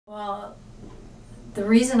Well, the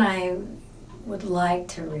reason I would like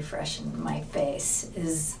to refreshen my face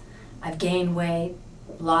is I've gained weight,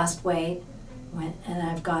 lost weight, and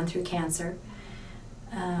I've gone through cancer.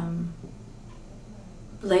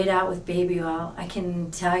 Laid out with baby oil. I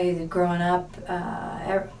can tell you that growing up,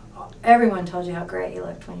 everyone told you how great you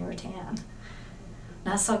looked when you were tan.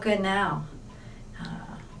 Not so good now.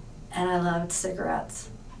 And I loved cigarettes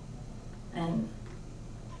and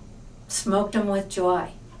smoked them with joy.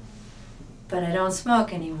 But I don't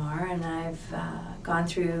smoke anymore, and I've gone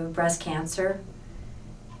through breast cancer,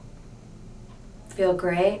 feel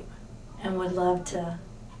great, and would love to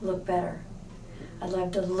look better. I'd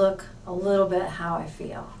love to look a little bit how I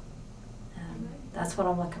feel, and that's what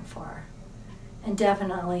I'm looking for. And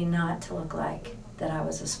definitely not to look like that I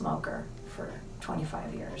was a smoker for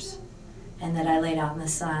 25 years, and that I laid out in the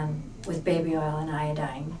sun with baby oil and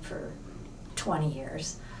iodine for 20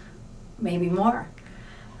 years, maybe more.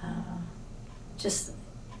 Just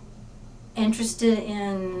interested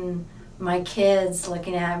in my kids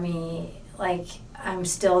looking at me like I'm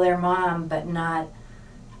still their mom, but not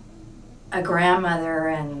a grandmother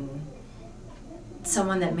and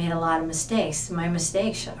someone that made a lot of mistakes. My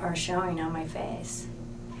mistakes are showing on my face,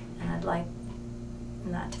 and I'd like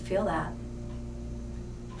not to feel that.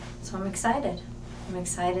 So I'm excited. I'm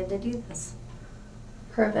excited to do this.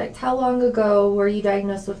 Perfect. How long ago were you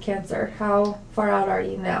diagnosed with cancer? How far out are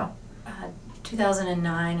you now?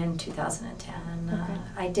 2009 and 2010. Okay.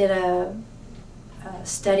 I did a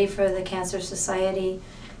study for the Cancer Society,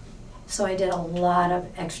 so I did a lot of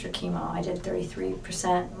extra chemo. I did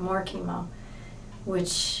 33% more chemo,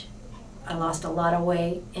 which I lost a lot of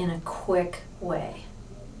weight in a quick way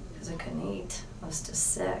because I couldn't eat. I was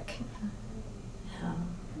just sick.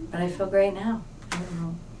 But I feel great now.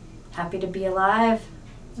 I'm happy to be alive,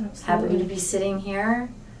 happy to be sitting here,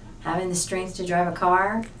 having the strength to drive a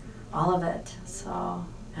car, all of it. So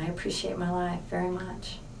I appreciate my life very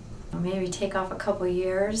much. Maybe take off a couple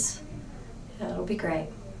years. It'll be great.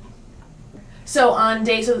 So on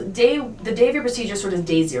the day of your procedure is sort of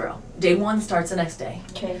day 0. Day 1 starts the next day.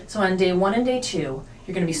 Okay. So on day 1 and day 2, you're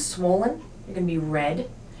going to be swollen, you're going to be red,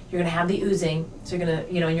 you're going to have the oozing, so you're going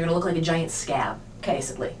to, you're going to look like a giant scab,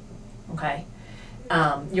 basically. Okay.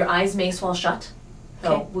 Your eyes may swell shut.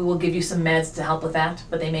 So Okay. we will give you some meds to help with that,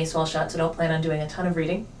 but they may swell shut, so don't plan on doing a ton of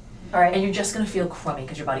reading. All right. And you're just going to feel crummy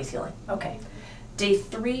because your body's healing. Okay. Day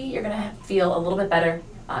 3, you're going to feel a little bit better.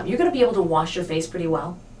 You're going to be able to wash your face pretty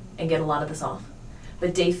well and get a lot of this off.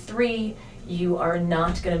 But day 3, you are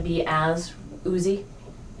not going to be as oozy.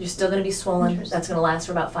 You're still going to be swollen. That's going to last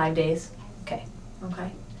for about 5 days. Okay.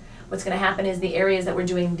 Okay. What's going to happen is the areas that we're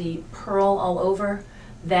doing the pearl all over,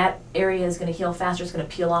 that area is going to heal faster. It's going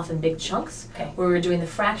to peel off in big chunks. Okay. Where we're doing the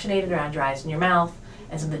fractionated around your eyes and your mouth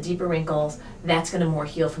and some of the deeper wrinkles, that's going to more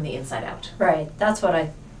heal from the inside out. Right. That's what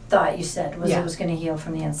I thought you said, was Yeah. it was going to heal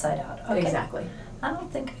from the inside out. Okay. Exactly. I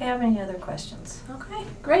don't think I have any other questions. Okay,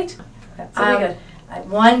 great. Okay. So good.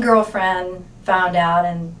 One girlfriend found out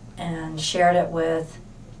and shared it with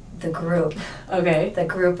the group. Okay. The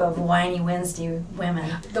group of whiny Wednesday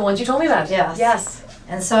women. The ones you told me about. Yes. Yes.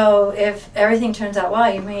 And so if everything turns out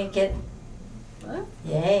well, you may get, What?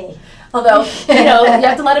 yay. Although, you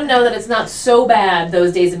have to let them know that it's not so bad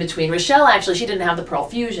those days in between. Rochelle, actually, she didn't have the Pearl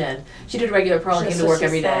Fusion. She did regular Pearl and Just came to what work she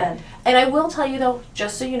every day. said. And I will tell you, though,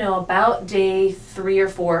 just so you know, about day 3 or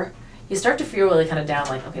 4, you start to feel really kind of down,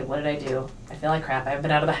 like, okay, what did I do? I feel like crap. I haven't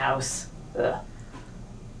been out of the house. Ugh.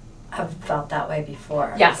 I've felt that way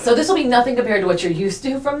before. Yeah, so this will be nothing compared to what you're used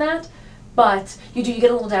to from that. But you get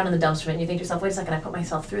a little down in the dumps from it, and you think to yourself, wait a second, I put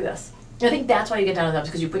myself through this. And I think that's why you get down in the dumps,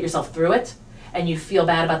 because you put yourself through it, and you feel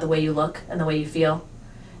bad about the way you look and the way you feel.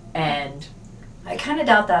 And I kind of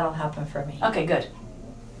doubt that'll happen for me. okay, good.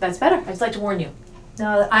 That's better. I just like to warn you.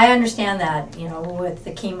 No, I understand that, with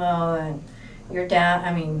the chemo and you're down,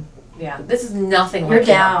 I mean, Yeah, this is nothing you're like chemo.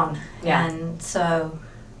 down. Yeah. And so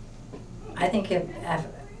I think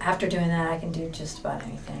after doing that, I can do just about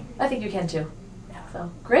anything. I think you can too. Yeah. So,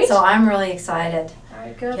 great. So I'm really excited. All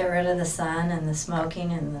right, good. Get rid of the sun and the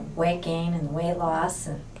smoking and the weight gain and the weight loss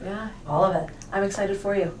and Yeah, all of it. I'm excited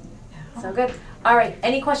for you. Yeah. So good. All right,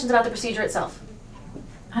 any questions about the procedure itself?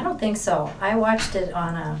 I don't think so. I watched it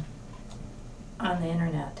on the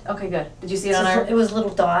internet. Okay, good. Did you see it on our? It was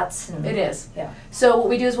little dots. And It is. Yeah. So what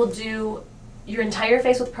we do is we'll do your entire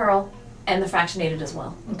face with Pearl and the fractionated as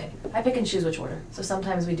well. Okay. I pick and choose which order. So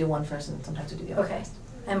sometimes we do one first and sometimes we do the other Okay. first.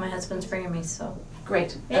 And my husband's bringing me, so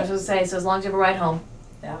Great. Yeah. I was going to say, so as long as you have a ride home.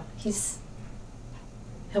 yeah,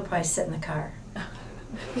 he'll probably sit in the car.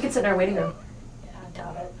 You can sit in our waiting room. Yeah, I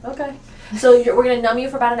doubt it. Okay. So we're going to numb you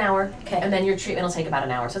for about an hour. Okay. And then your treatment will take about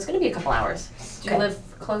an hour. So it's going to be a couple hours. Do you Okay. live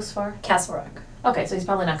close, far? Castle Rock. Okay, so he's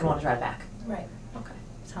probably not going to want to drive back. Right. Okay.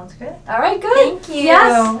 Sounds good. All right, good. Thank you.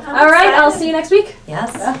 Yes. I'm All right, I'll excited. see you next week.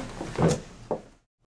 Yes.